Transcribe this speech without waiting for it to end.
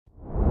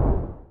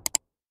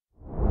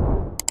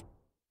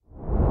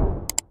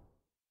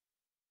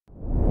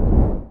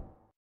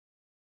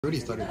Already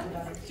started.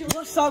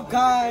 What's up,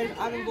 guys?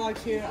 I'm in vlogs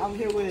here. I'm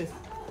here with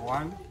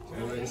Juan,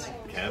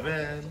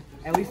 Kevin,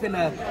 and we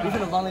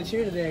finna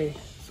volunteer today.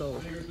 So,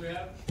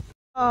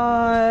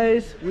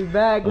 guys, we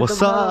back with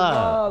another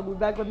vlog. We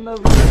back with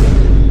another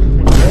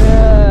vlog.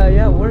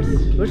 Yeah.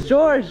 Where's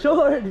George?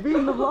 George, be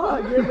in the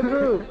vlog. You're in the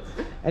group.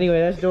 Anyway,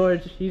 that's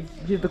George. He's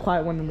the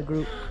quiet one in the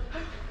group.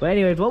 But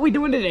anyways, what we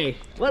doing today?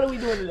 What are we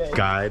doing today?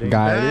 Guiding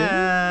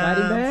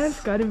bands.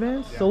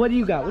 Yeah. So what do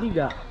you got?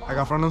 I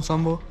got front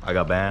ensemble. I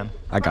got band.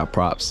 I got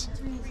props.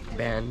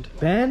 Band?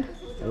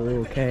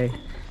 Okay.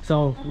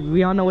 So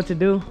we all know what to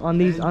do on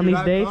these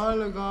days.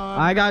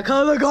 I got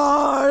color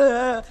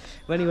guard.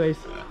 But anyways,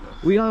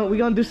 we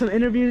gonna do some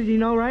interviews, you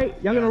know, right?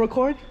 Y'all gonna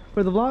record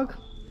for the vlog?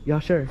 Y'all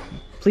sure?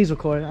 Please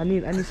record. I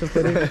need some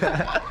footage.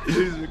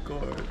 Please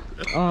record.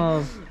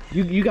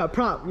 You got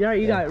prop. Yeah,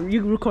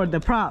 you record the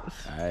props.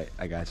 Alright,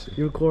 I got you.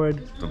 You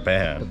record The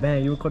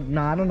band. You record.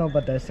 Nah, I don't know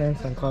about that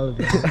sense on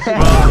quality.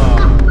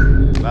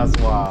 That's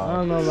wild. I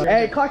don't know about.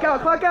 Hey, clock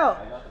out.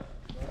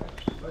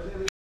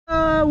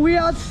 We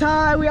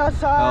outside.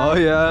 Oh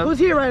yeah. Who's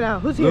here right now?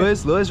 Who's here?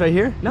 Louis right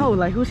here? No,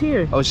 like who's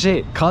here? Oh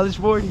shit, College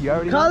Board, you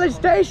already know?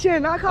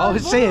 Collegestation, not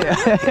College Board. shit.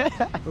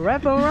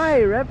 Rep 'em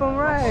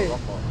right.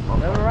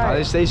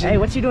 Collegestation. Hey,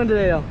 what you doing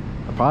today though?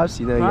 Props,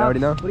 you already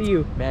know? What are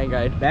you? Band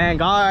guide. Band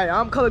guard.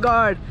 I'm color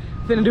guard.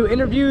 Finna do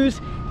interviews.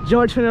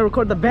 George finna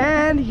record the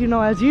band, you know,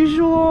 as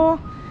usual.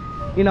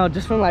 You know,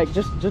 just from like,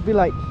 just be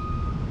like,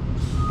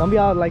 don't be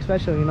all like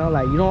special, you know,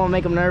 like you don't want to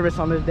make them nervous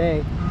on this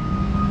day.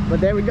 But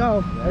there we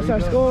go. That's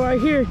our school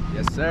right here.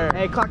 Yes sir.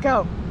 Hey, clock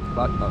out.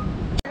 Clock out.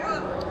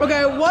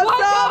 Okay, what's up,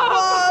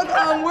 vlog?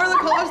 We're the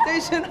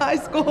Collegestation High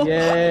School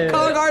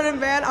Color Guard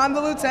Band. I'm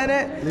the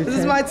lieutenant. This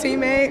is my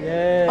teammate.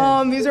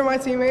 These are my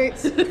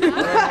teammates.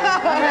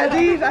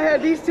 I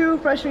had these two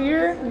freshman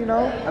year. You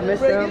know, I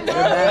missed them.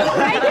 Yes,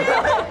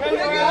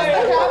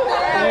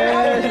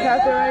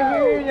 captain right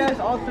here. Yes,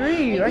 all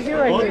three right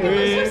here.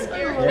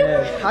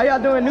 Yes. How y'all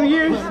doing? New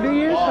Year's.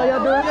 How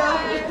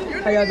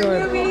y'all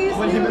doing?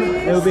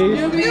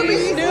 Newbies.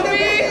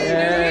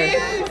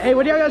 Yes. Hey,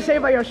 what do y'all gotta say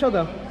about your show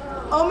though?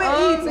 Oh man,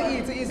 eat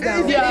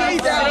down. Eat.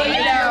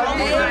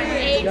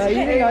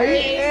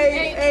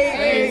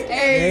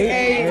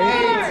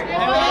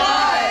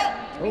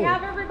 We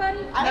have everybody?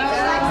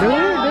 Do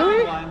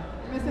we?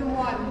 Missing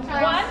one.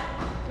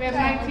 We have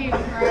 19.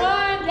 One.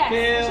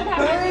 Yes. Should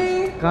have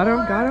 19. Got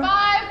him.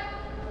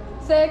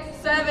 5, 6,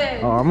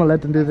 7. Oh, I'm gonna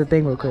let them do the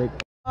thing real quick.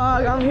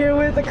 I'm here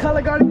with the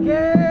color guard again.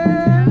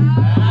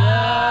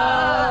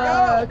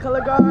 Yeah.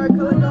 Color guard.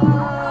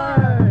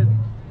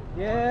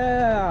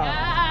 Yeah.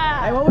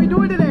 Hey, what we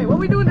doing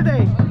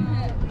today?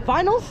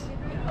 Finals?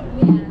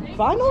 Yeah.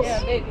 Finals?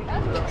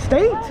 Yeah,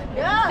 State?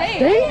 Yeah.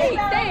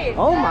 State.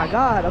 Oh my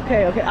God.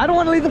 Okay. I don't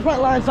want to leave the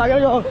front line, so I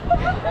gotta go.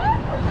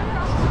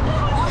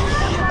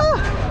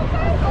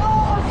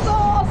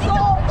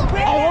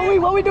 Hey,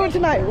 what we doing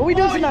tonight? We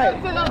finals.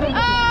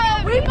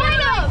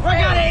 We're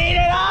gonna eat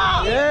it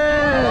up!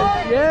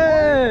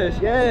 Yes!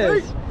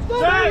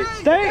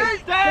 State!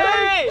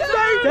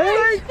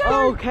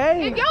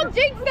 Okay. If y'all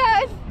jinx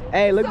us!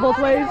 Hey, look both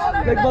ways.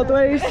 Let's go to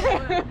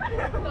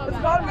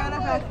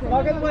manifest.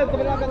 Knock on the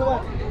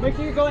wood. Make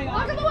sure you're going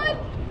Knock on the wood!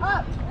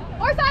 Up!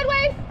 Or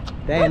sideways!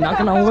 Dang,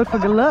 knocking on wood for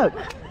good luck.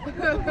 I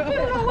don't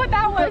know what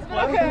that was,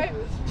 but okay.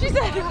 She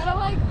said, I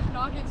like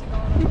knock it to go.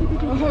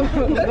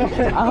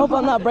 I hope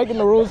I'm not breaking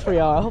the rules for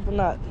y'all. I hope I'm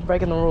not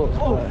breaking the rules.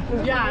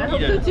 Yeah, I hope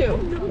so too.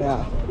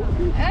 Yeah.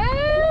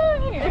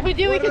 If we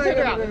do, we can take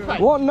her out. It's fine.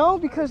 Well, no,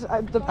 because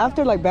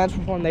after like bands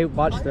perform, they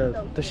watch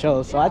the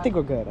show, so I think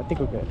we're good.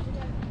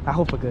 I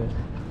hope we're good.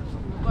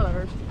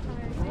 Whatever.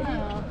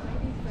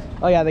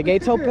 Oh yeah, the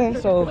gate's open,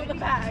 so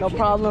no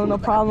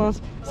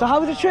problems. So how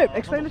was the trip?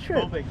 Explain the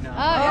trip. It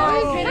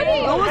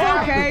was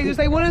okay, just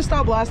they wouldn't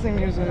stop blasting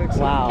music. So.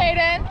 Wow.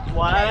 Kaden.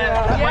 What?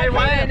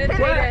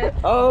 Wait.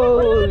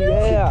 Oh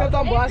yeah. Kept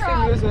on blasting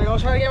music. I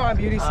was trying to get my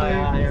beauty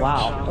sleep.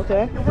 Wow.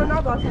 Okay. We're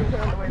not blasting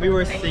music. We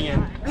were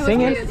singing.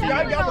 Singing?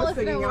 Y'all was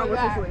singing. I was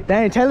asleep.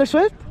 Dang, Taylor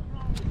Swift?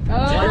 They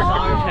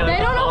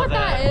don't know what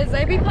that is.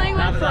 They be playing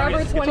like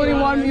Forever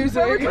 21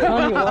 music.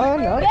 21?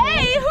 Okay.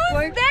 Hey,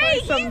 who's they?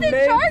 He's in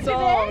charge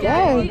of it.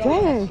 Dang.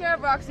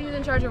 He's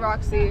in charge of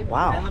Roxy.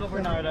 Wow.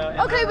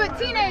 Okay, but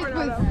Teenage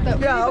was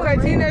Yeah, okay,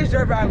 Teenage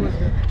Dirtbag was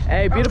good.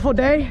 Hey, beautiful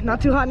day. Not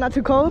too hot, not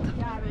too cold.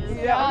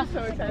 Yeah, I'm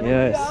so excited.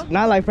 Yes.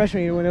 Not like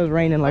freshman year when it was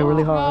raining like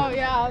really hard. Oh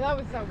yeah, that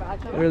was so bad.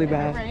 Really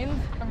bad.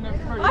 I'm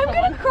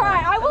gonna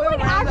cry. I will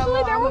like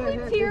actually there will be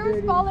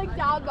tears falling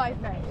down my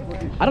face.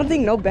 I don't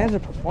think no bands are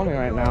performing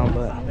right now,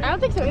 but I don't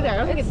think so either. I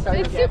don't think it's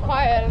too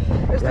quiet.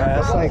 yeah,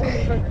 it's like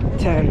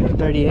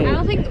 10:38. I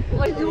don't think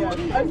like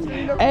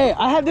Hey,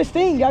 I have this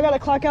thing. Y'all gotta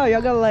clock out.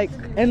 Y'all gotta like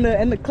end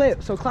the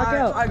clip. So clock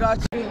out. I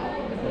got you.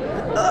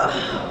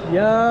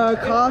 Yeah,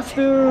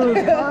 costumes.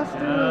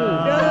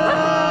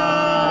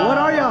 What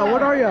are y'all?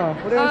 What are y'all I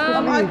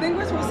supposed to think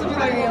we're supposed to be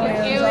like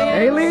be?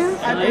 Aliens?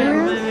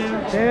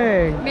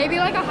 Dang. maybe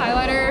like a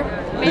highlighter.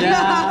 Maybe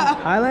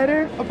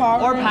Highlighter? A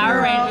Power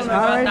Rangers.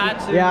 Power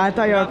Rangers? Yeah, I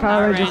thought you were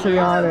Power Rangers, to be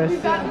honest.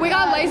 We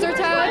got laser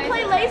tag.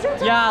 Play laser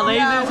tag? Yeah,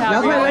 laser tag.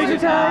 Y'all play laser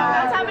tag?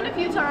 That's happened a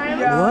few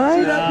times. Yeah.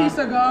 See that piece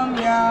of gum?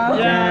 Yeah.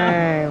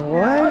 Dang,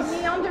 what?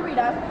 Neon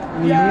Dorito.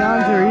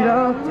 Neon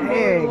Dorito?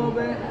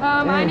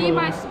 Dang. I need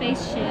my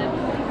spaceship.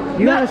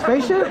 You got a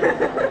spaceship?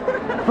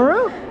 For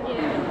real?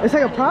 Yeah. It's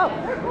like a prop?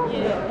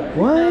 Yeah.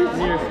 What?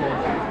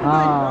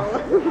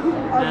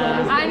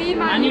 I need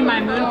my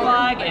moon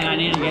flag, and I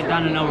need to get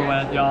done and over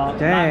with, y'all.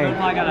 Dang. My moon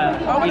flag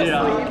gotta eat it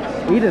up.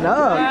 Eat it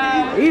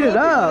up. Eat it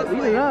up.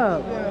 Eat it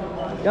up.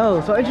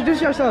 Yo, so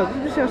introduce yourself.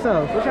 Introduce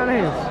yourself. What's your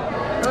names?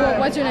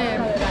 What's your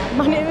name?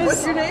 My name is.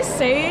 What's your name?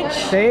 Sage.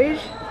 Sage.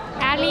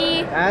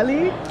 Allie.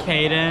 Allie.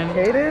 Caden.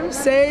 Caden.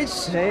 Sage.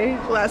 Sage.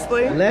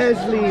 Leslie.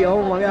 Leslie.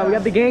 Oh my God, we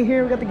got the gang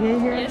here. We got the gang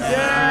here. Yes.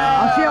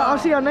 Yeah. I'll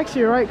see y'all next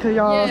year, right? Cause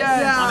y'all.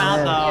 Yeah.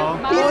 I'm out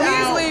though.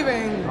 He's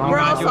leaving. We're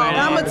also.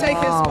 I'm gonna take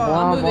his spot.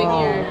 I'm moving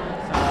here.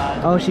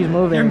 Oh, she's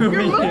moving. You're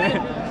moving here.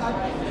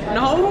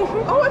 No.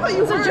 Oh, I thought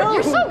you were.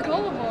 You're so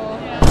gullible.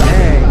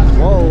 Hey,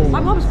 whoa. My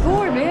mom's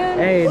poor, man.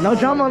 Hey, no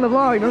drama on the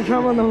vlog. No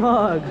drama on the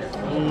vlog.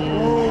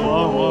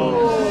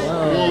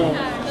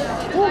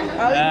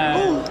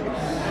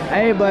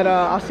 Hey, but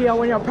I'll see y'all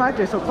when y'all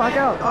practice. So clock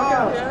out. Clock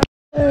out. Yeah.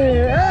 Hey,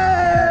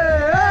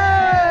 hey,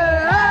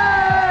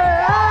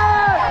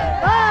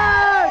 hey, hey,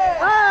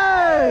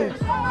 hey,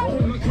 hey.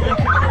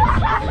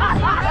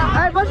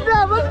 Hey, bust it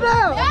down, bust it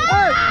down.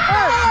 Hey,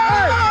 hey,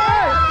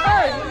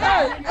 hey,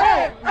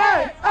 hey, hey, hey,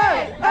 hey,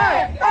 hey,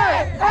 hey,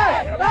 hey,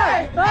 hey,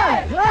 hey,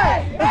 hey, hey,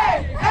 hey,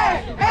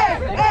 hey,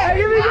 hey,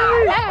 give me, give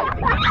me.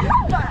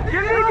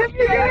 Give me, give me,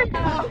 give me.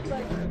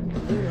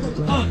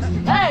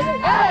 Hey, hey,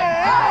 hey,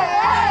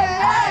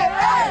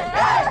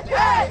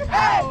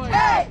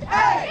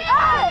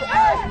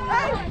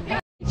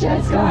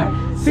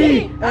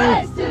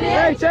 C-S to the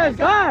H-S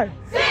guard!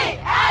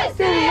 C-S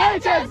to the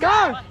H-S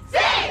guard!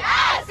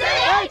 C-S to the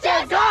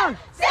H-S guard!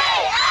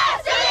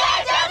 C-S to the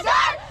H-S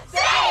guard!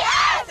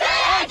 C-S to the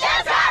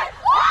H-S guard!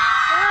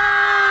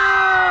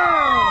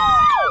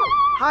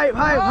 Hype,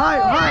 hype,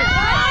 hype, hype!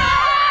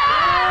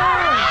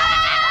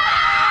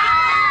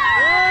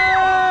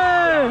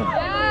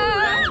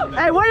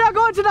 Hey, where y'all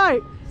going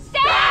tonight? Stay!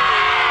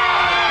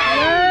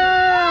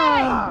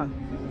 Yeah!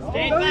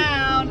 Stay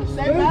bound.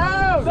 Stay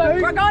bound.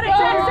 We're going to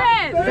Texas!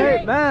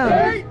 Stay bound!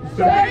 Stay,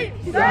 stay,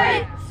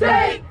 stay,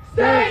 stay,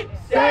 stay,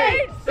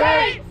 stay,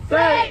 stay,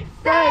 stay,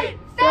 stay,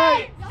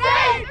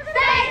 stay,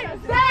 stay,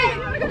 stay.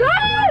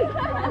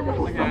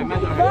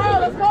 Bro,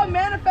 let's go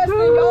manifesting,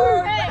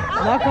 y'all.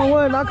 Knock on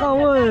wood, knock on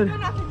wood. No.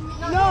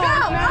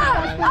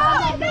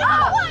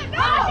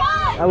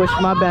 I wish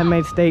my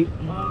bandmate stayed.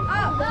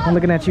 I'm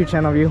looking at you,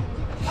 channel view.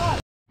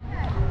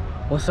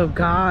 What's up,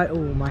 guys?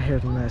 Oh, my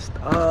hair's messed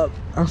up.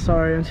 I'm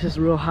sorry, I'm just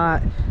real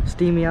hot,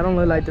 steamy. I don't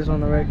look like this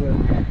on the regular.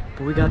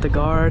 But we got the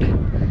guard.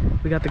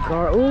 We got the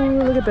guard. Oh,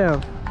 look at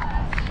them.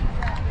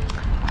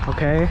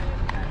 Okay.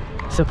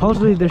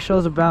 Supposedly this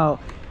show's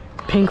about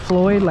Pink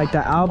Floyd, like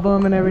the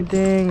album and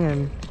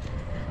everything,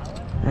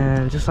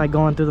 and just like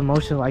going through the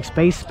motions, like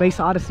Space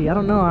Odyssey. I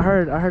don't know. I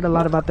heard a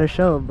lot about their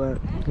show, but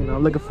you know,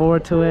 looking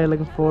forward to it.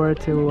 Looking forward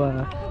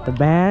to the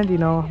band. You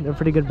know, they're a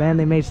pretty good band.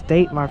 They made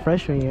State my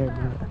freshman year,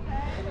 but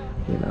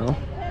you know,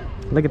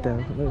 look at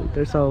them.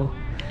 They're so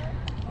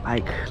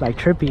like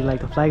trippy. Like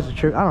the flags are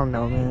trippy. I don't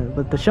know, man.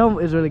 But the show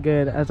is really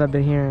good, as I've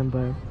been hearing.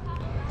 But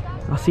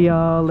I'll see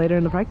y'all later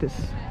in the practice.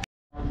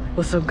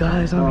 What's up,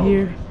 guys? I'm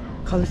here.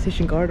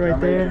 Collegestation guard right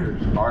there.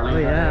 Oh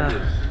yeah.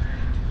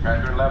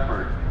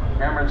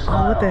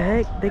 Oh, what the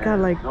heck? They got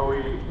like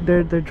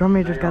their drum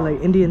majors got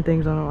like Indian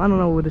things on them. I don't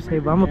know what to say,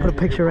 but I'm gonna put a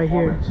picture right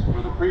here.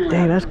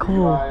 Dang, that's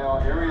cool.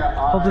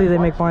 Hopefully they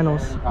make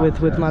finals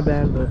with my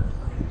band, but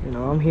you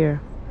know, I'm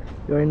here.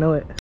 You already know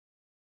it.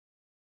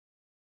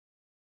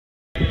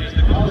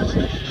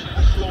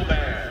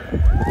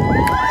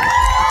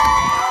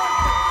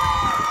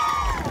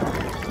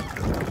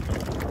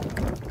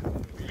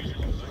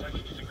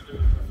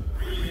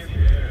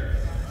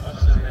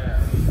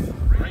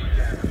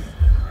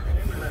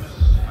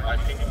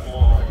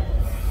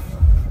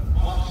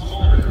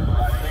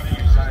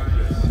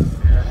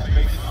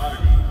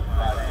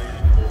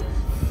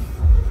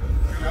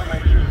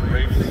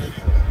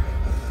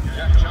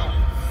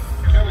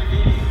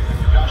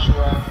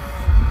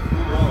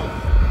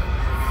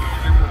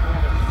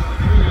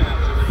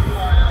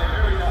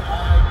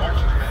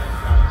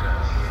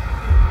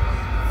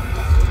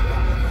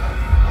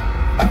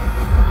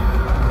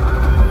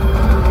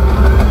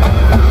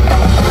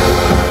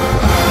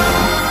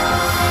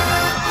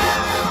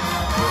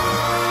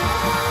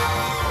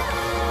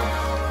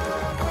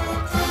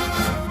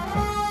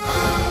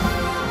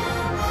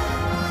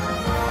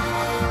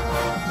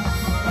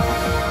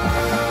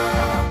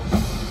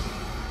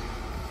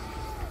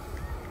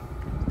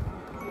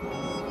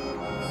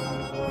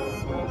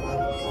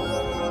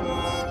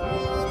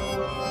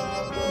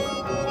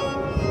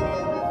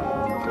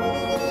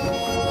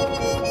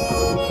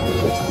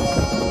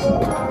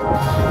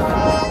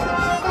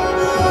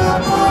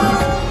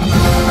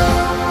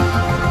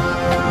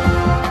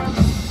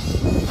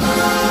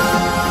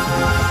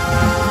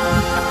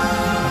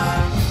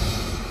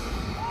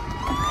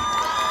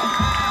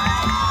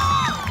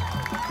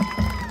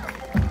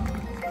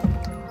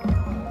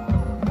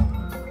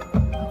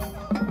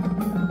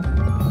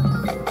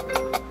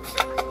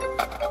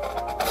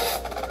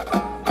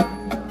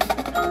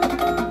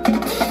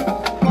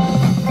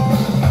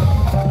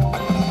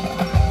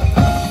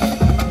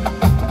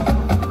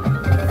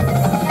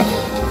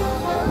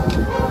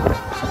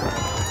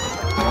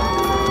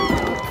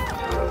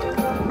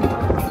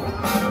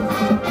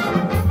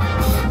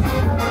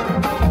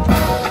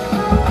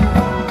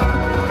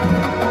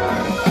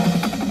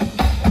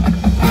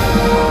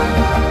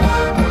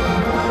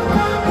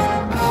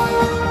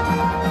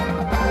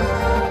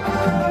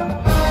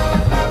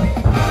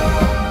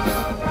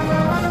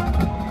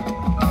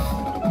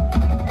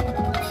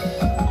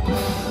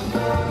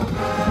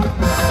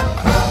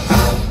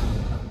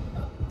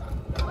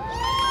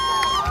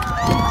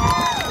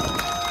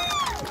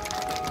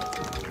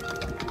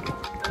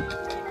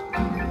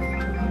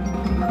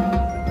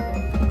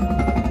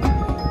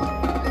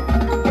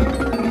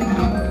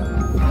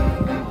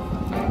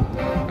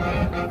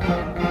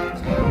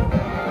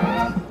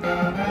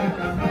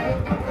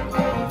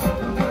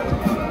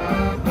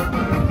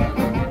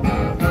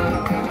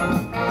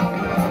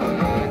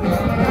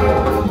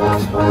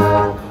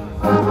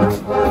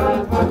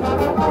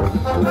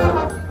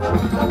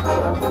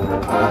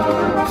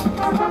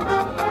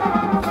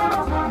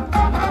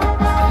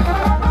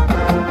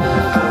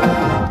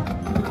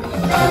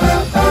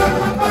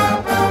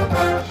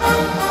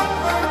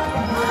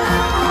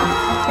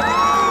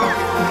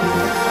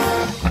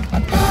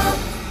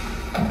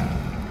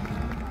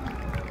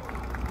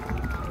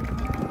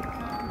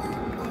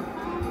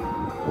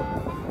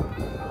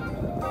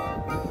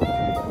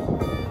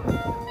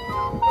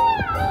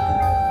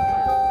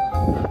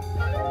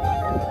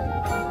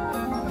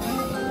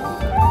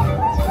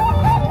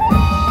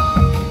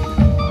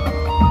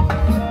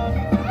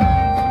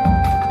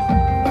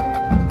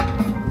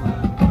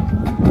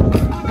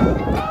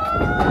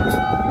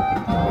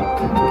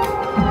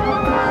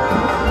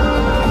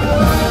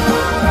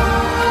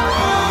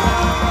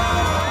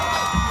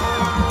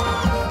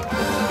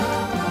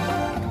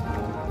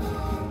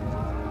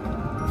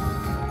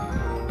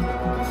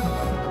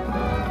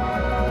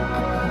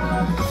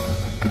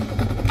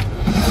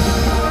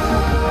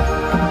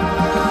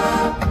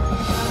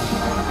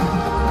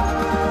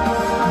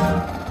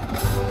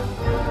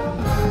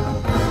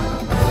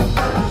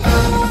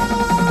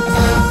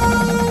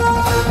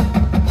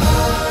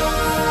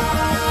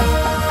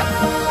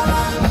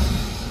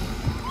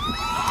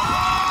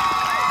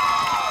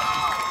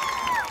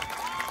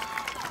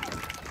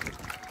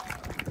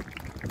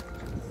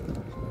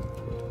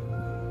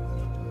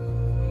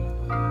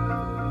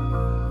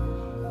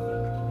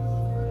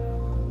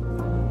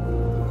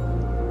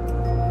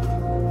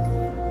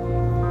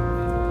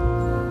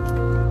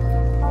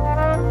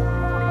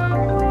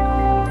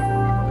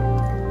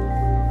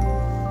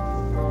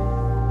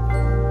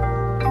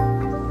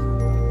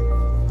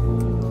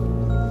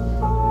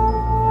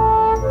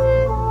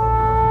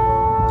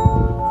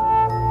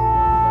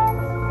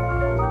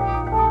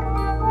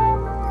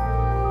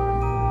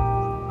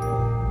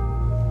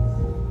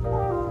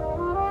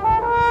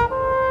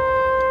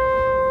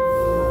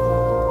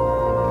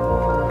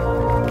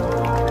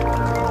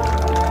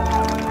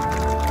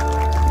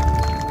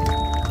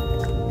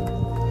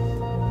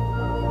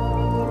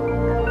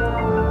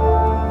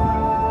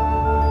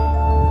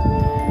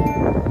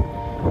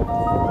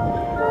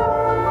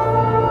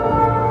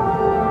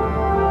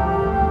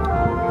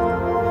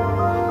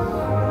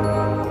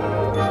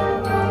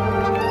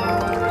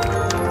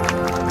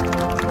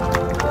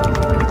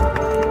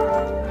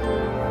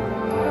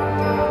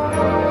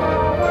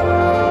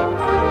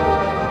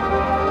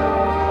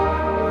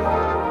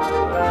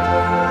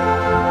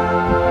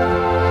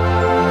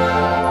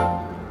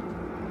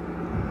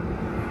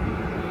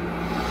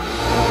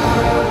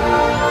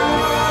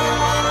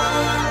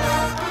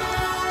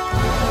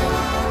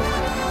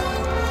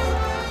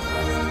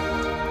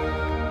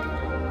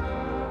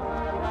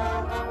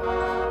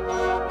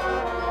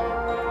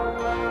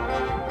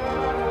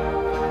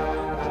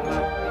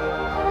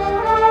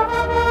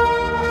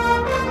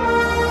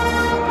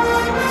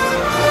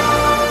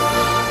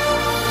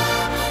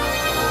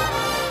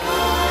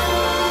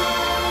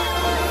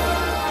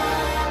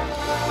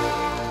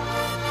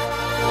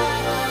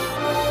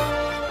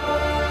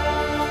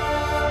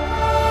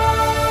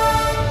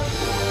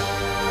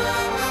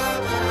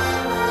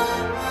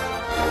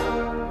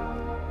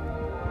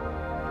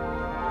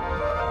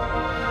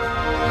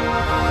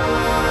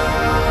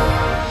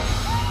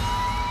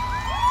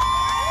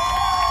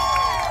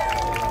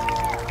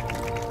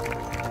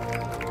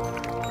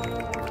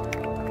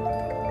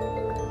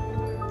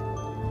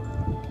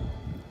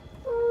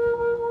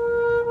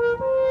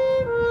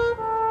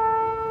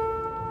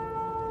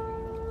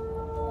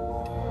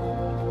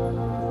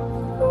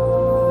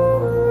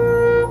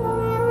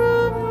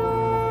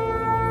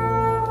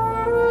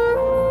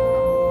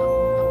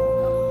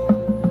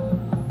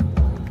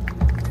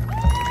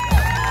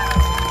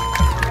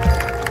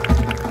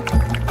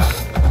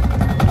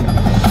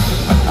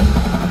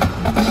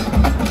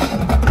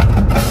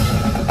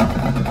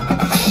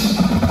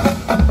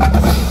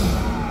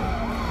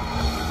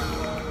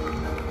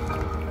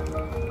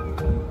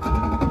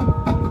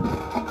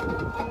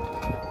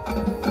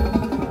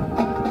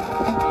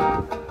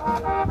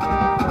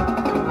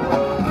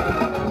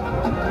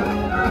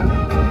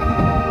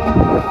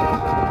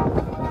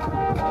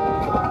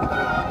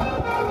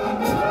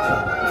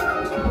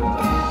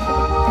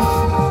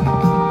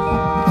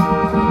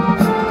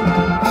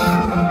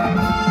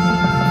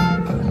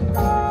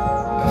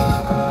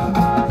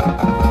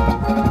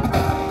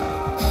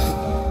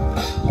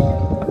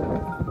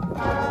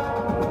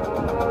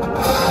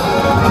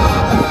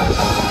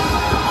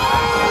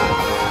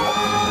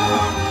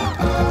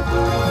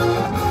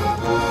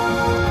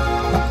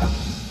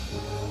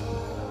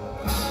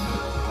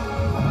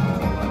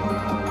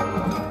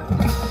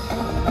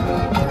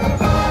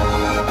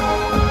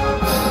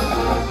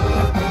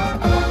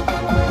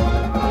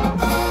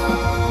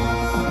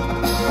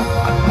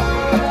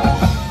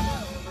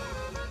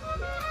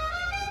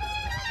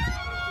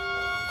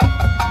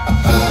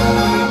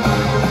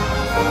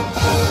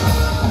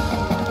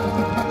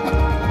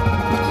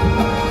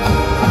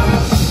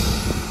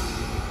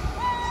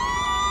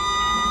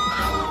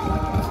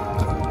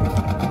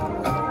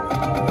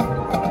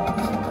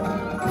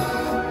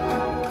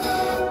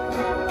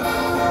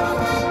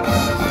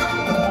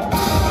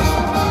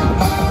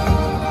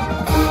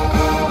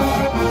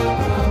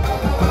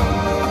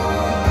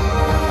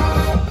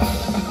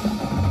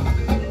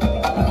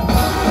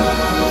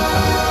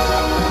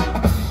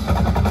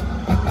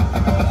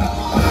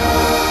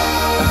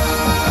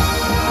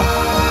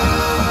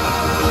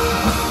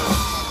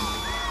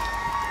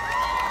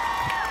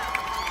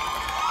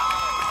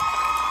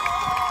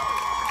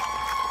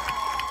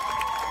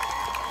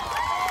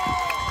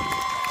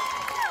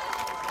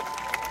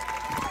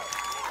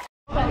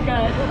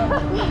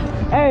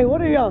 Hey, what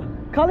are y'all?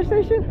 College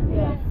Station?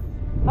 Yeah.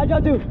 How'd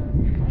y'all do? I felt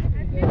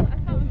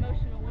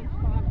emotional one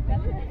spot.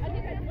 I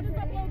think what is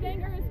that little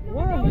gangers?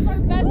 Wow. That was our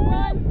best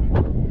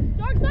run.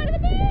 Dark side of the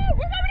moon!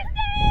 We're going to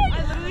state! I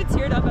literally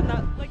teared up at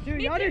that. Like,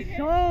 Dude, y'all did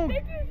so.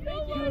 Thank you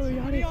so much. Dude,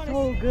 y'all did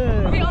so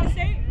good. Be honest,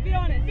 stay. Be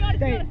honest. Be honest.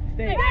 Stay,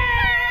 stay.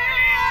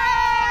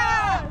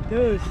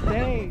 Dude,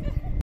 stay.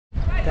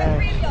 Dang.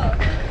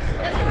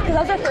 Because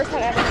that was our first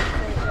time ever.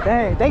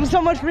 Dang. Thank you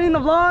so much for reading the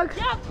vlog.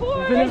 Yeah, of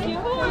course. Thank you.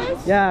 Of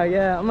course.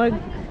 Yeah. I'm like,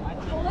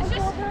 Let's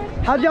just.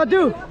 how'd y'all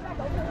do?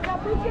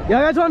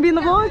 Y'all guys want to be in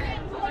the vlog?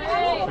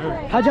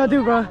 How'd y'all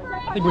do, bro?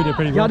 I think we did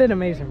pretty Y'all good. did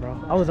amazing, bro.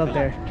 I was up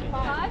there.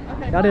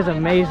 Y'all did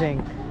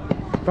amazing.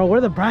 Bro,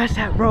 where the brass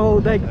at, bro?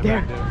 Like,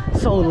 they're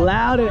so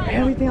loud and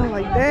everything. I'm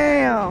like,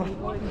 damn.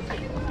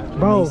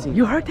 Bro,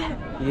 you heard that?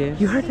 Yeah.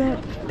 You heard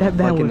that? That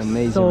band Fucking was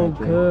amazing so right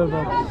there. good,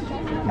 bro.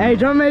 Hey,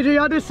 drum major,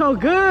 y'all did so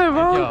good,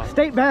 bro. Yo.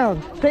 State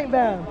bound. State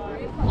bound.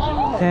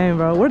 Damn,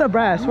 bro. Where the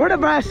brass? Where the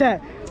brass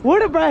at? Where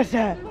the brass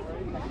at?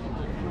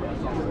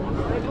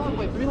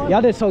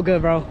 Y'all did so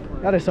good, bro.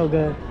 Y'all did so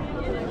good.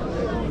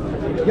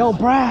 Yo,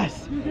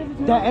 brass.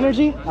 That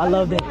energy, I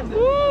loved it.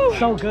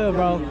 So good,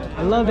 bro.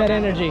 I love that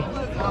energy.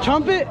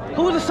 Trumpet,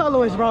 who was the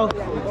soloist, bro?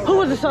 Who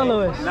was the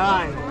soloist?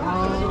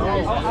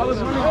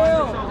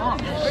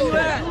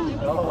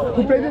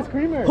 Who played the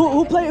screamer?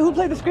 Who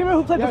played the screamer?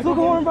 Who played the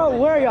flugelhorn, bro?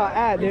 Where are y'all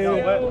at,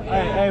 dude?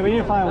 Hey, we need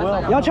to find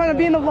Will. Y'all trying to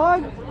be in the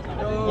vlog?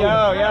 Yo,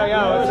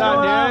 what's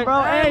up, dude?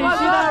 Bro, hey, you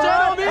see that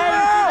run? Hey, you see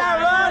that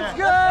run?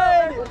 Good.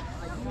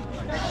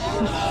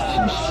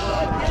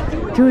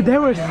 Dude, they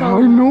were so.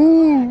 I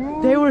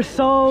know. They were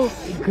so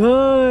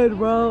good,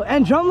 bro.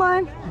 And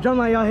drumline,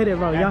 y'all hit it,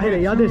 bro. Y'all hit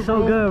it. Y'all did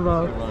so good,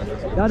 bro.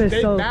 Y'all did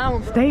so.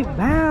 State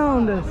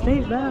bound.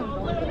 State bound.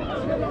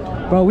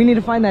 Bro, we need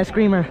to find that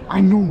screamer.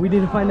 I know. We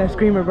need to find that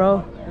screamer,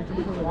 bro.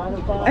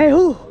 Hey,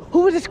 who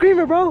was the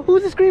screamer, bro? Who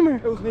was the screamer?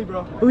 It was me,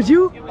 bro. It was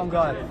you? I'm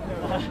God.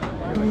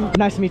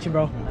 Nice to meet you,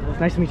 bro.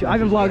 Nice to meet you.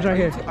 Ivan Vlogs right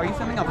here. Are you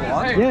filming a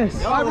vlog?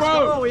 Yes. Yo,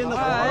 bro. We in the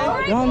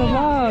vlog. You're on the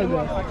vlog.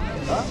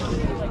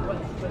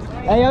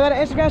 Hey, y'all got an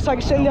Instagram so I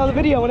can send y'all the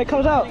video when it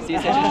comes out.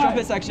 CSHS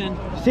trumpet section.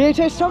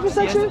 CHS trumpet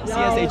section?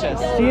 CSHS.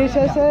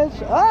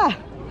 CHSH? Ah!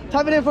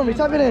 Type it in for me,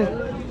 type it in.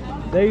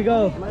 There you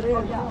go.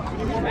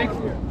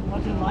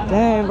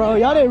 Dang, bro,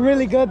 y'all did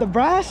really good. The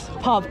brass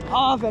popped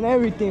off and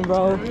everything,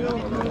 bro.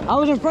 I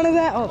was in front of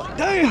that. Oh,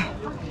 damn.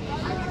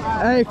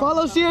 Hey,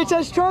 follow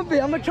CHS Trumpet.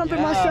 I'm a trumpet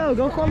myself.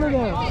 Go follow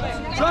them.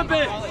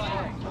 Trumpet!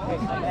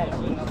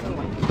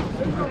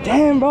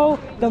 Damn, bro.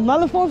 The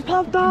mellophones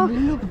popped off.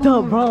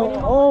 Bro.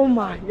 Oh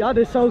my. Y'all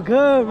did so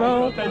good,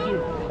 bro. Thank you.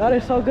 Y'all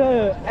did so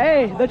good.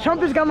 Hey, the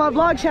trumpets got my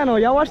vlog channel.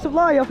 Y'all watch the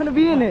vlog. Y'all finna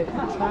be in it.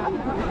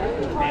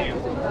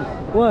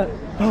 What?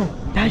 Bro,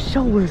 that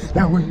show was.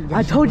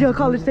 I told you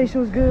College Station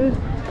was good.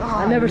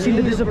 I never seem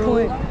to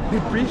disappoint. The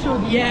pre-show?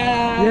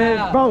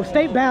 Yeah, bro.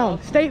 State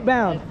bound. State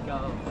bound.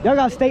 Y'all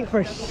got state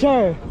for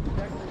sure.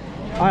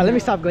 All right, let me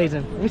stop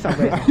glazing.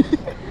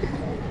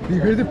 You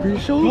heard the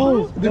pre-show?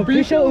 Bro, the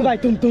pre-show was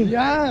like dum dum.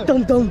 Yeah.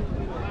 Dum dum.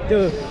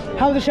 Dude,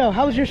 how was the show?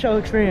 How was your show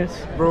experience?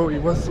 Bro, it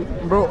was,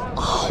 bro,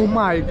 oh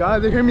my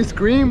God, they heard me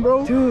scream,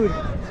 bro. Dude,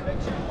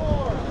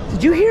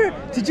 did you hear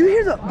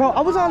the, bro,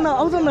 I was on the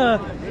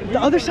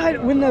other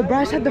side when the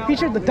brass had the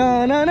feature, the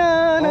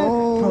da-na-na-na.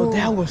 Oh. Bro,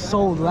 that was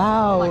so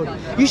loud.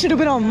 You should have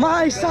been on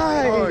my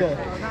side.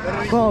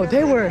 Bro,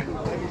 they were.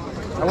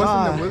 I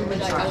was in the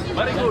women's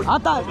side. I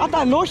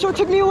thought North Shore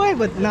took me away,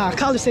 but nah,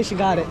 College Station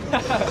got it.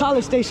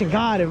 College Station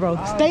got it, bro.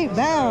 State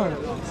bound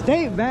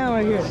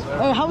right here.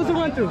 Hey, how was the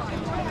run through?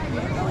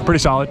 Pretty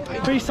solid.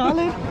 Pretty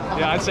solid?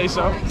 Yeah, I'd say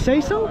so. Say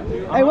so?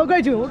 Hey, what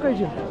grade you?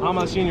 I'm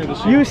a senior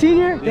this year. You a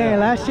senior? Yeah,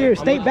 last year.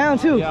 State bound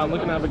too. Yeah, I'm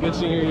looking to have a good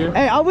senior year.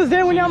 Hey, I was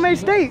there when y'all made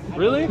state.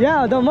 Really?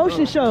 Yeah, the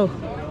motion show.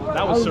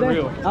 That was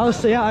surreal.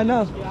 Yeah, I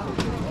know.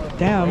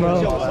 Damn, bro.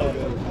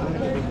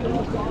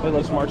 Hey,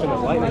 let's march in the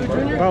lightning,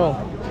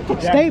 bro.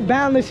 State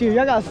bound this year.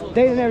 Y'all got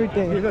state and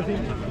everything. He's a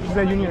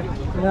junior.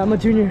 Yeah, I'm a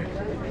junior.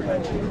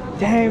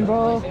 Dang,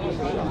 bro.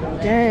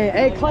 Dang.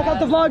 Hey, clock out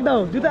the vlog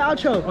though. Do the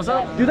outro. What's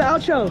up? Do the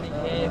outro.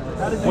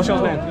 What's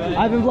y'all's name?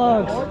 Ivan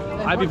Vlogs.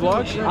 Ivy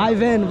Vlogs?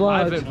 Ivan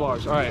Vlogs. Ivan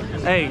Vlogs. All right.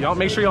 Hey, y'all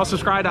make sure y'all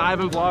subscribe to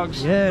Ivan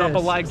Vlogs. Yes. Drop a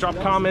like, drop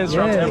comments,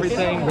 drop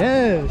everything.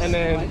 Yes. And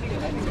then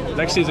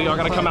next season, y'all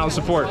gotta come out and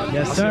support.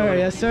 Yes, sir.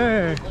 Yes,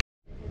 sir.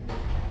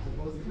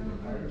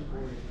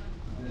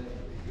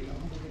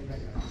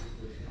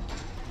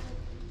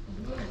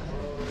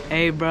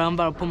 Hey, bro, I'm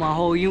about to put my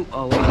whole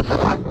Oh, wait.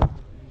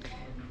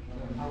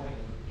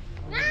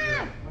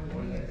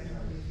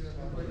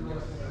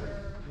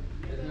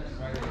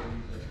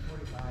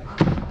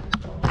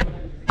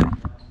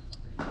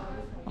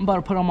 I'm about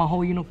to put on my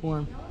whole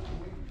uniform.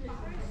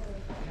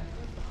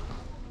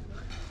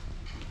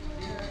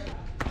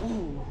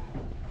 Ooh.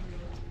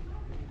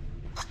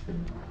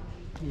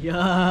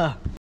 Yeah.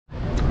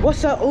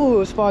 What's up?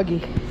 Ooh, it's foggy.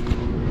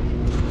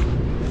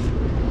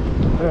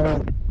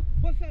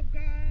 What's up,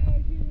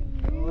 guys?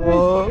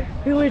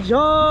 Here with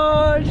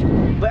George.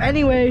 But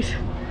anyways,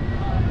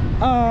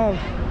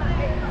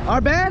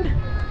 our band,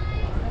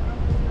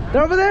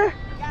 they're over there.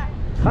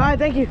 All right,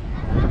 thank you.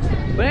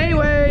 But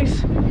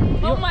anyways,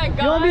 Oh my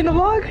god. you want to be in the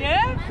vlog?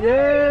 Yeah.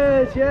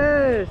 Yes,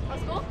 yes. What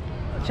school?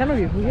 Channel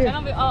View. We're here.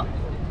 Channel View. Oh.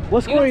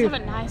 What school are you? You guys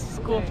have a nice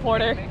school,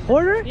 Porter.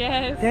 Porter?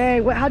 Yes.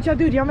 Dang, how'd y'all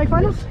do? Did y'all make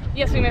finals?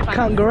 Yes, we made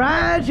finals.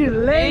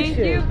 Congratulations. Thank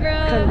you,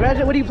 girl.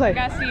 Congratulations. What do you play?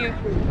 Gotta see you.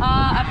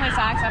 I play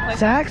sax.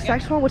 Sax?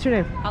 Saxophone? What's your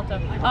name?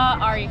 Alto.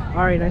 Ari.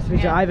 Ari, nice to meet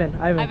you. Yeah. Ivan.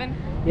 Ivan?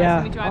 Yeah.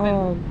 Nice to meet you,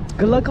 Ivan.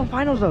 Good luck on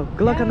finals though.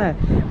 Good luck on that.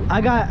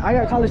 I got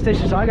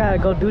Collegestation, so I gotta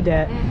go do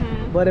that.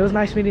 But it was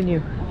nice meeting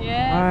you.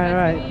 Yeah. All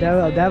right.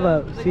 Dev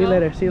up. See you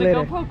later. See you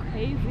later. GoPro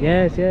crazy.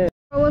 Yes, yes.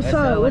 What's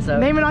up? What's up?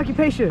 Name and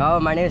occupation? Oh,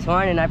 my name is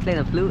Juan and I play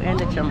the flute and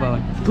the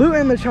trombone. Flute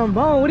and the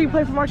trombone. What do you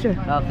play for marching?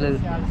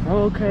 Flute.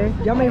 Oh, okay.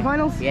 Y'all made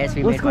finals? Yes,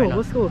 we what made school? finals.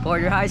 What school?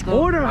 Porter High School.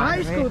 Porter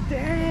High School.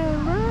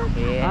 Damn, bro.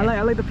 Yeah. I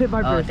like the pit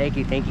vipers. Oh, thank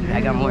you.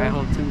 I got more at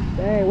home too.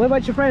 Dang. What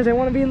about your friends? They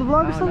want to be in the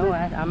vlog or something? No,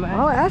 I'm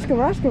Oh, ask him,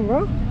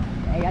 bro.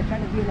 Hey, I'm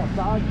trying to be in a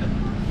vlog.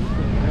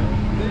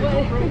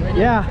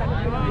 Yeah.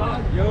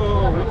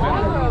 Yo,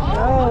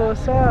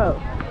 what's up?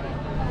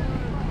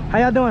 How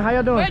y'all doing?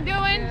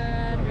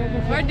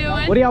 We're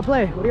doing. What do y'all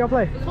play? Flute.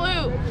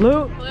 Flute?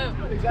 Flute.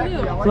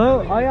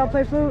 Flute? Oh, y'all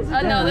play flute?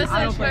 No, this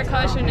is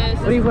percussionist.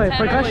 What do you play?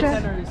 Tenor.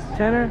 Percussion?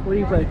 Tenor? What do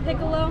you play?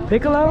 Piccolo.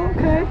 Piccolo?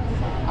 Okay.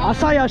 I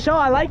saw y'all show.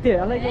 I liked it.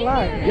 I liked it a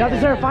lot. Y'all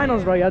deserve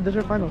finals, bro. Y'all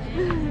deserve finals.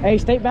 Hey,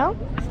 state bound?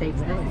 State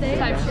bound.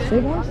 Type shit.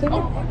 State bound? State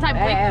bound? Type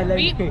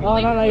bleep. Oh,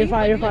 no, you're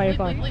fine.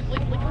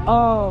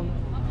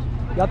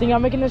 Y'all think y'all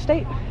making this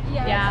state?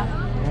 Yeah.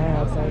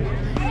 Yeah, okay.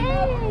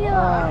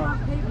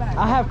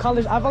 I have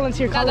college. I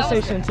volunteer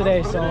Collegestation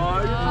today, so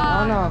I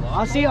don't know.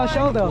 I'll see y'all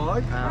show though.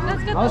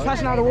 That's good. I was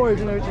passing out awards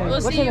and everything. We'll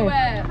What's see your you name?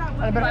 at.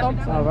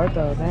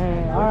 Alberto.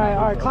 Dang. All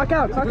right. Clock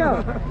out. We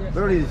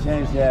don't need to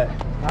change that.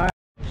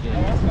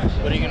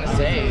 What are you gonna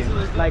say?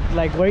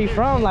 Like where you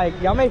from? Like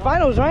y'all made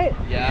finals, right?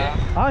 Yeah.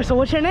 All right. So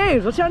what's your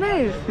names?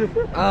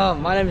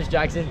 My name is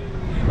Jackson.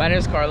 My name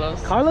is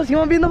Carlos. Carlos, you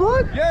want to be in the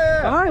vlog?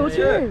 Yeah. All right. What's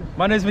your name?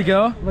 My name's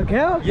Miguel.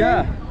 Miguel. Okay.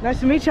 Yeah. Nice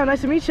to meet you.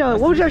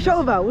 What was your show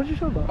about?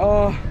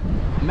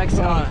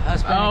 Mexican.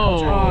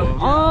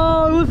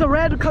 Oh, it was the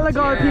red color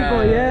guard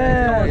people.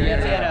 Yeah.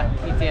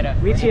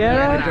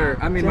 Michiera.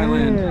 I made my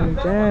land.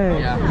 Dang.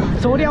 Yeah.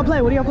 So what do y'all play?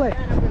 I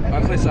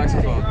play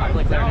saxophone. I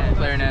play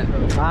clarinet.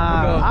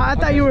 I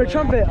thought you were a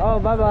trumpet. Oh,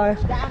 bye.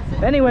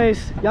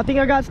 Anyways, y'all think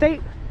I got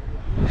state?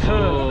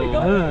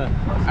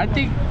 I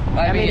think.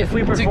 I mean, if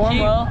we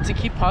perform to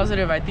keep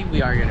positive, I think we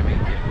are gonna make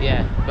it.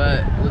 Yeah,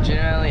 but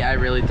legitimately, I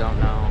really don't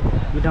know.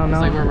 You don't know?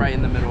 It's like we're right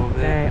in the middle of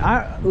it. Dang.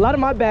 A lot of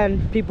my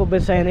band people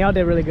been saying y'all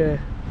did really good.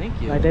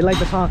 Thank you. Like they like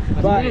the song. We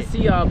But didn't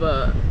see y'all,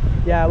 but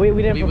yeah, we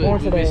didn't perform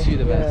we today. wish you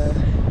the best.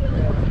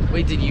 Yeah.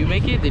 Wait, did you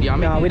make it? Did y'all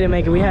make it? No, we didn't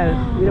make it. We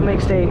didn't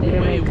make state. We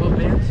didn't Wait, make. what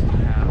band?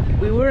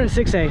 We were in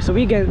 6A, so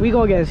we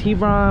go against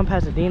Hebron,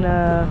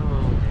 Pasadena,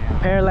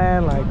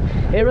 Pearland. Like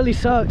it really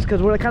sucks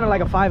because we're kind of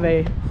like a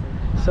 5A.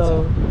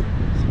 So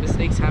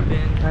Mistakes happen.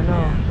 I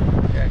know.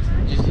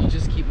 You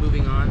just keep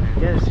moving on.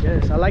 Yes.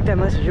 I like that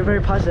message. You're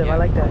very positive. I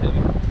like that.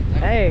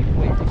 Hey,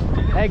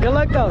 good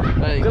luck though.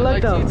 Hey, good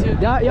luck to though. you too.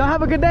 Y'all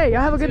have a good day.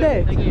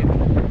 Thank you.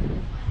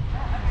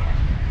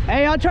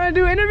 Hey, y'all trying to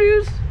do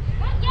interviews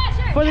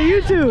for the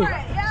YouTube?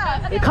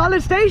 Yeah.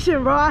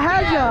 Collegestation, bro. I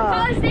had y'all.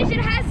 Collegestation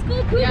High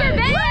School Cougar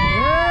Band.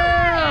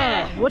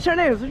 Yeah. What's your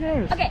names?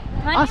 Okay.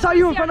 I saw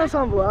you in front of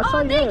something. I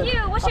saw you. Thank you.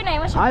 What's your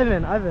name?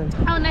 Ivan.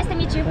 Oh, nice to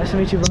meet you. Nice to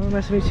meet you, bro.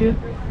 Nice to meet you.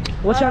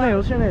 What's your name?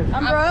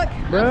 I'm Brooke.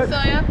 Brooke.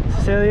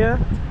 Cecilia.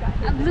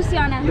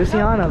 Luciana.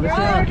 Luciana.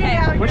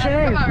 Okay. What's your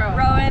name?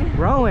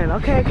 Rowan.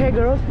 Okay,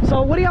 girls.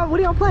 So what do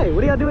y'all play?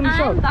 What do y'all do in the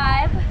show? I'm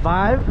Vibe.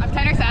 Vibe. I'm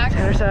tenor sax.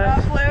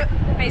 Flute.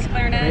 Bass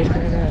clarinet.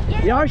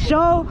 Your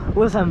show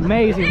was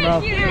amazing, bro.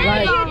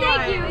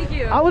 Thank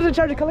you. I was in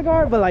charge of color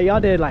guard, but like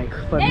y'all did like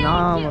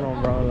phenomenal,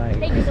 bro. Like,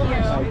 Thank you so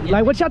much.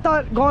 like what y'all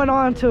thought going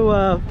on to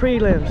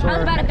prelims? I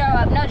was about to throw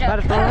up. No joke. About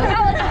to throw up?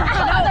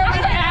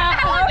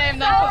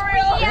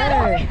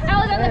 I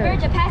was on the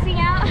verge of passing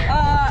out.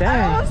 Dang.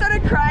 I almost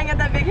started crying at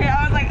that big hit.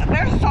 I was like,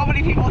 there's so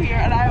many people here,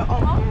 and I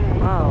almost.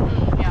 Oh,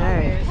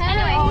 dang.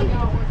 Anyway,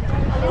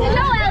 this is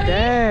Noelle.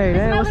 Dang,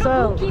 This is my what's little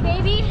up? Pookie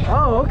baby.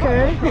 Oh,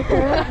 okay.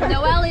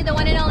 Noelle, the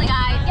one and only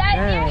guy.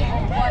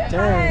 Guys,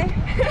 Dang.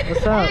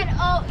 What's up?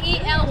 Noely.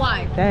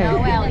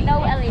 Dang.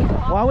 Noelle.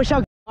 Well, I wish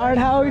y'all hard.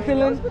 How are you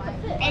feeling?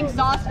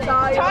 Exhausted.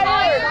 Tired.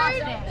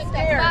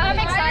 I'm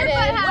excited.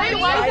 Wait,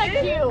 why is that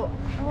cute?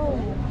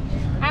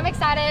 I'm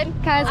excited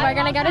because we're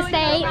gonna go to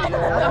state.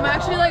 I'm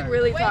actually like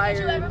really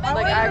tired.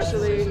 Like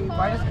actually.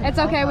 It's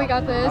okay, we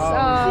got this. No,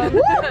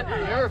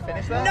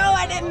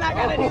 I didn't. I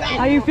gotta do that.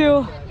 How you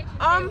feel?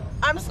 I'm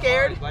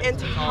scared and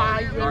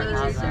tired.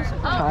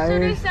 So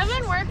does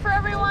 7 work for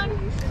everyone?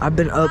 I've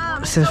been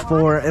up since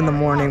 4 in the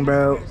morning,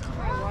 bro.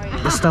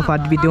 The stuff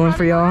I'd be doing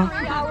for y'all.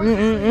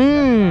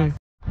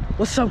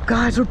 What's up,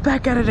 guys? We're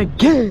back at it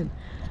again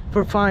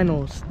for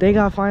finals. They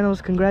got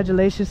finals.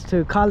 Congratulations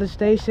to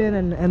Collegestation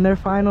and their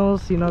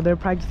finals. You know, they're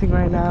practicing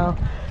right now.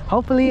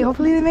 Hopefully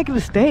they make it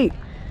to state.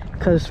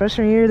 Cause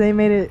freshman year they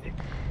made it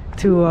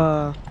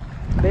to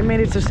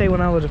state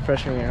when I was a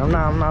freshman year. I'm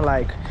not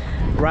like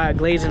Riot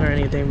Glazing or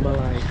anything, but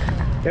like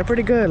they're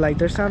pretty good. Like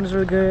their sound is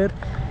really good.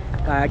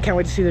 I can't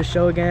wait to see their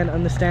show again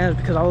on the stands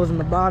because I was in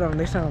the bottom.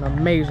 They sound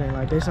amazing.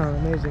 Like they sound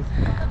amazing.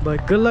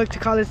 But good luck to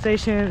College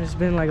Station. It's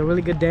been like a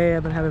really good day.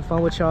 I've been having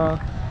fun with y'all,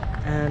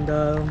 and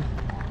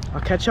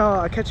I'll catch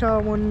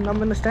y'all when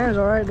I'm in the stands.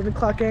 All right, let me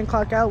clock in,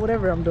 clock out,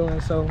 whatever I'm doing.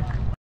 So,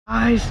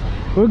 guys,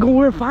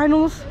 we're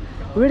finals.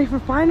 We're ready for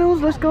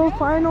finals. Let's go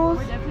finals.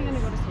 We're definitely gonna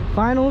go to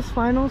state.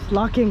 Finals.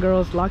 Lock in,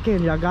 girls. Lock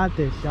in. Y'all got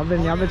this. Y'all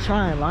been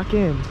trying. Lock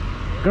in,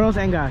 girls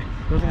and guy.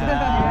 Girls and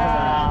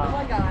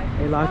guy.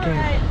 Hey, lock in.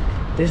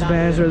 This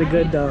band's really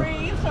good though.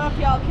 So if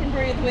y'all can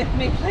breathe with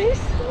me, please.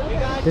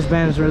 This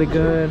band's really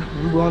good.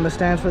 I'm going to the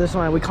stands for this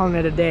one. We calling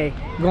it a day.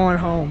 Going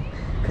home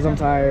because I'm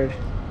tired,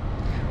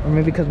 or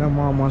maybe because my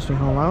mom wants me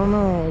home. I don't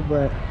know,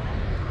 but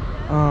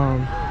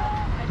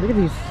look at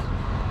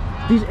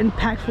these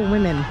impactful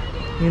women.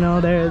 You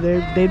know,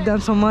 they've done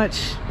so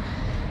much.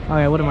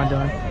 Okay, what am I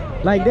doing?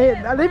 Like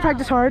they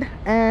practice hard,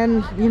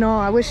 and you know,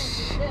 I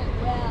wish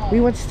we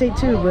went to state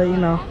too, but you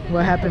know,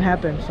 what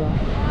happened. So.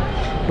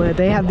 But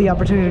they have the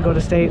opportunity to go to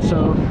state,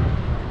 so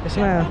yes,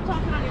 ma'am. I'm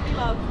talking on your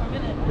vlog for a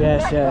minute.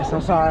 Yes,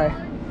 I'm sorry.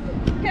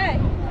 Okay.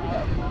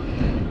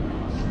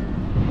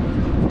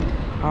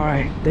 All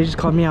right, they just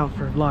called me out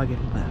for vlogging,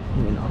 but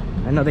you know,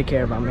 I know they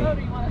care about me.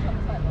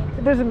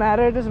 It doesn't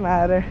matter.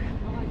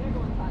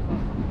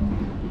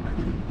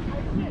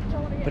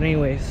 But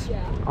anyways,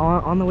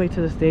 on the way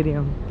to the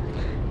stadium,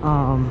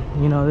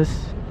 you know,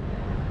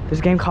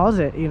 this game calls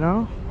it, you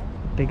know.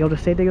 They go to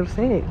state,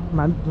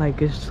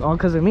 like it's all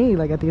because of me,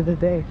 like at the end of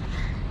the day.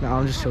 No,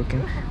 I'm just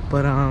joking.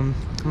 But I'm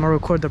gonna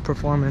record the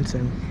performance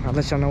and I'll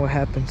let y'all know what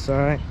happens, all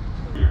right?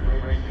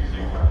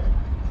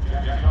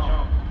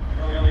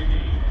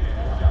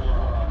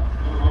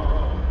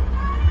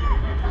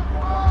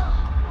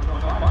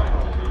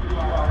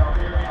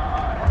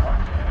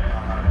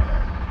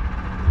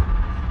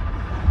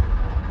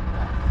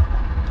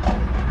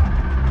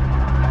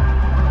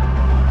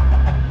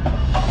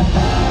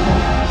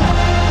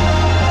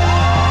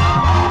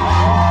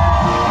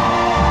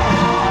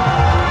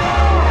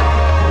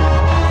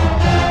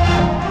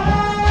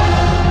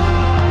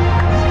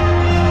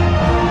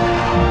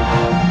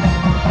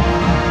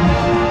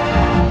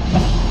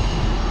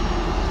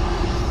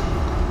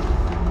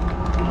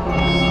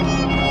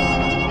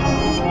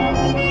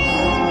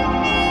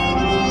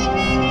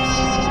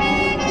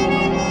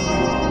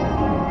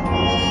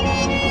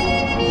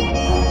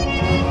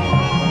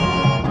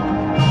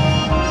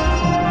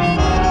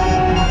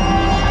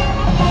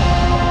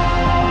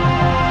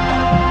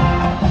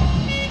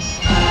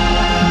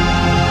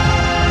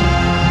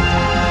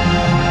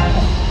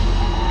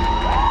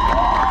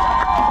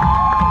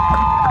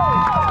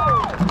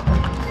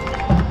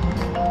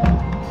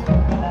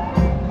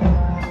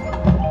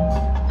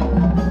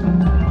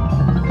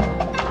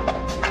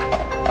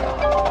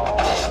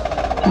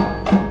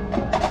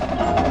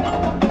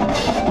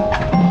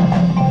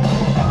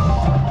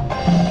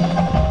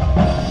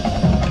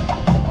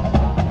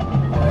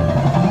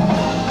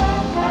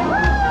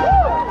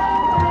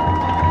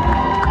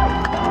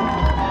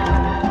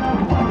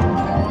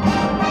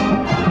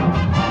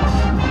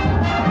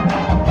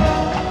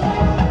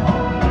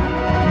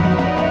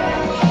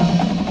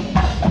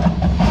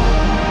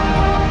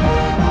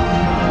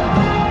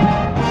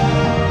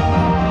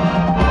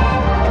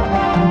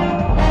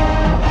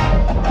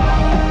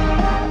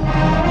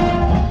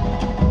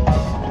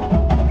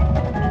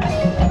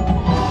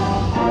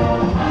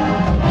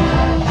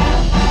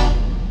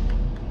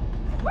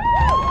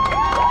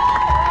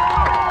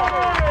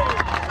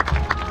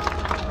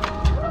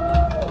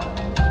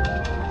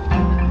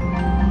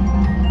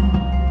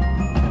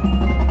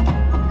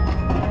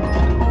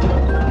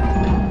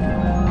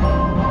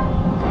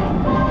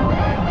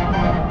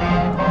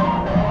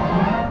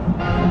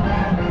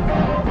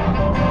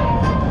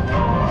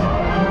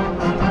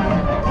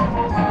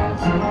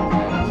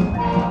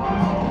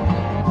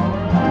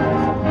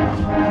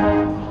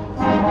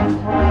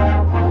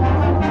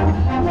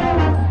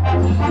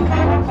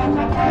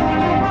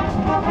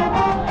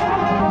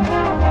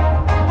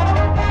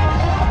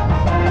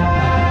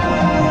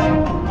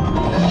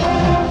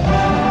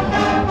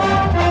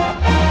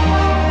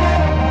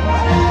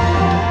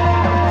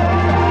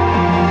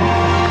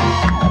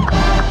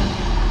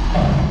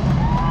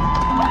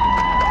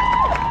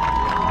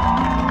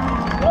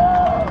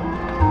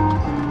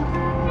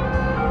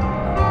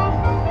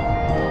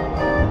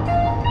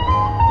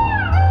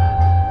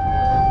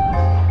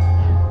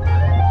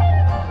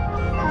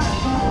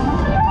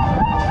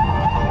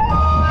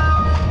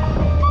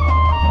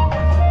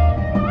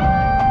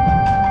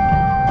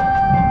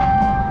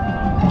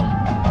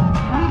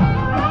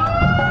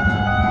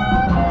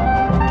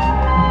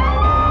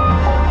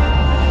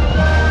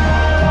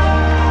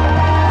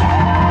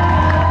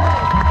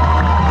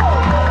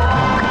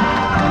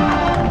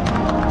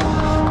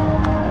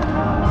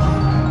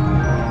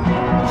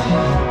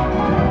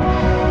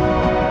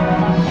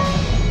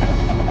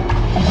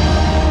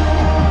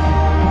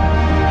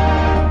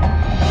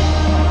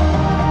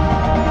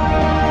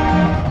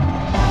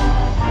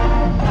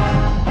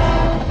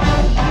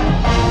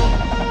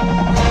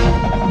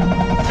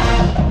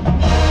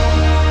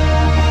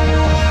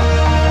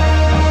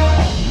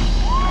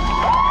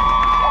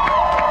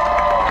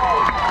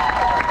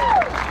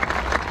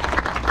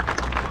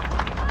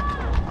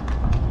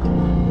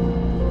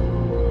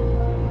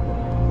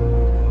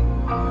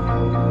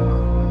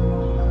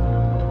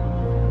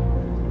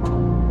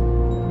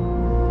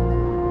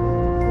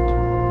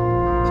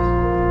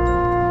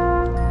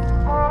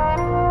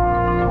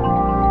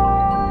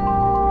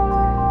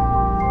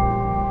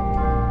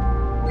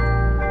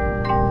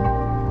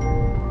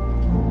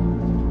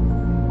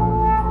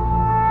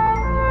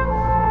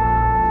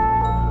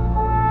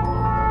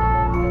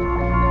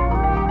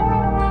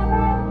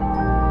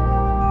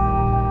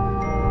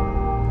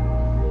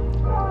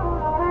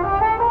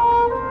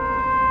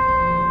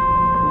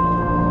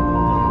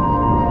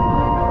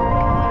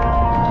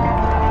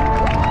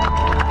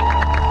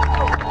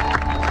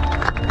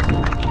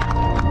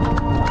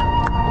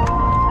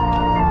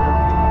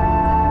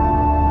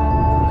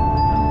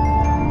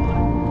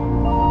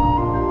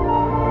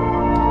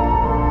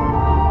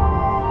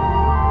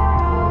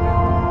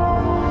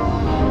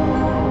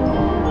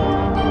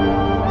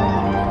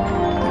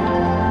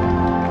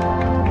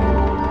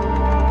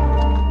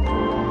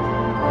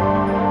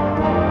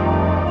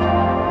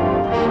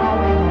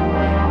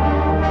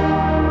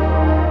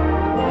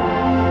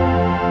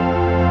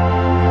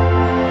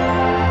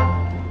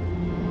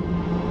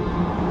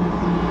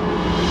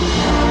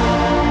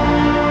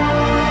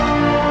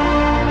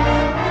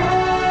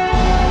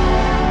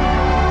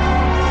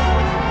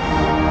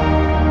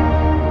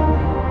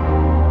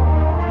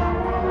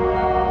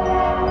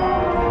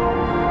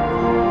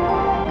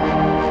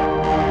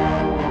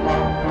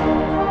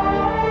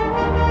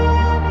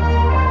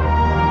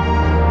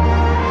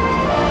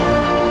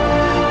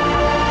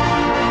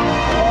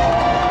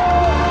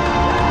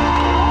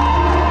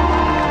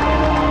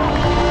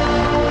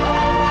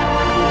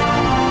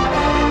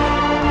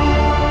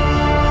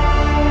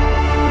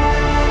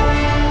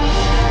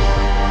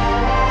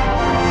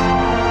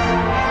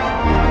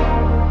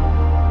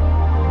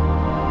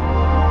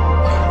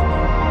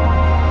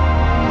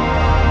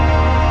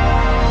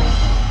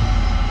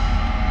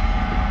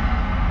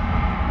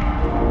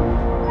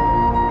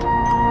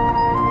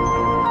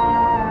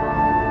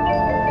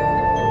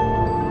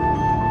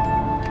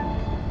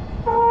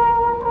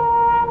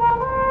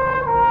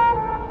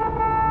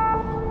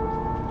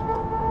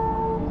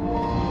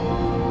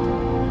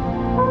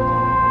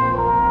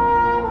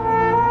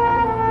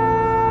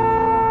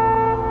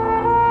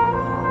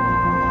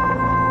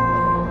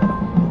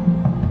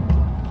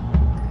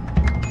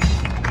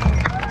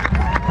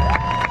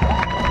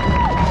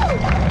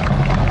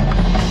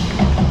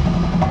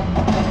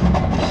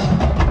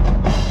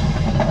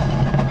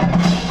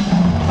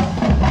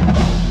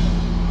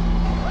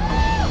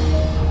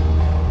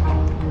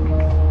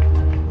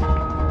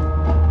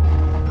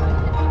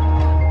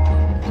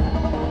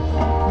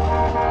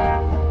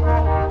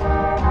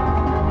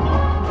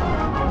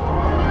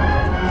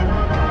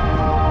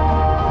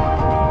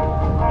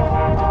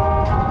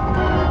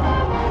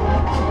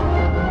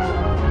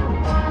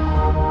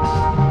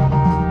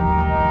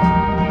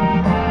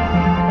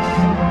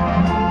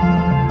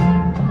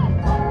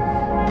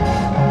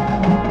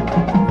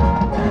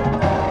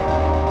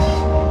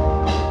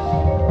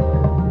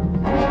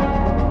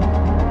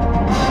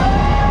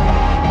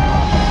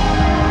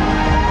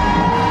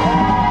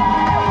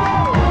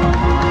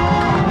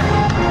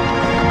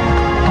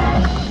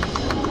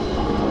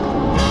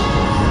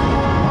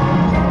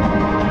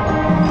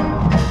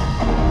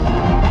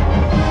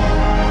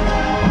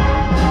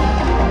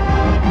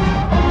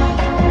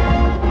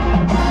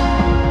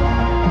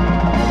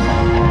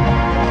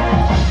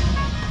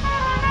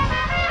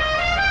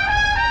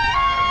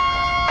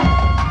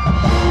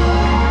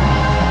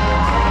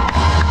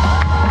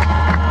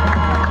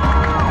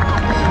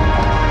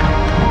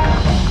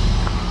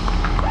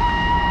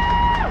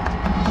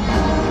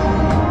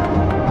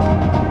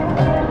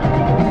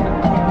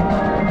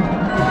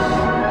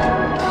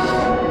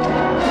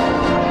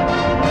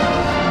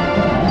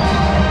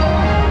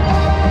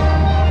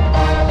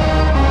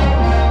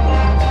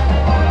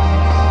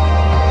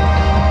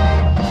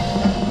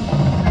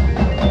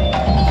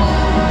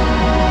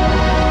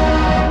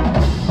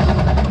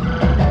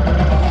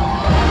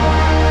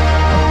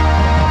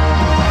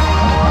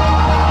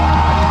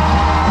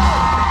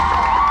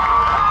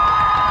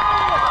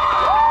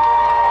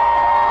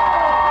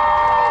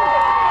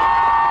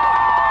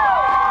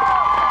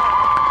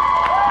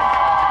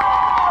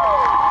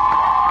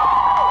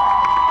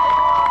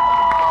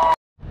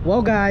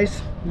 Well,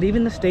 guys,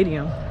 leaving the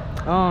stadium.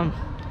 That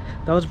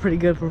was a pretty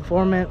good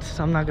performance.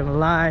 I'm not gonna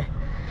lie.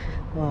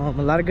 A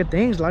lot of good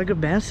things, a lot of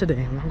good bands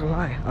today. I'm not gonna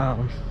lie.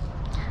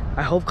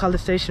 I hope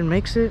Collegestation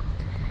makes it.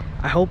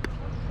 I hope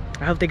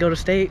they go to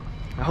state.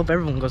 I hope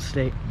everyone goes to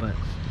state, but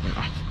you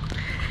know,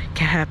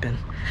 can't happen.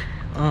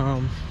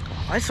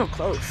 Why so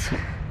close?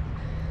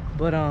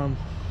 But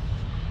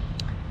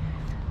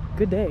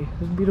good day. It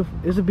was beautiful.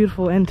 It's a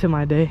beautiful end to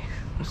my day.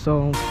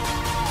 So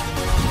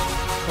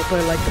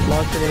hopefully I like the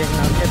vlog today, and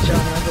I'll catch y'all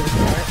when I go to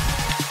start.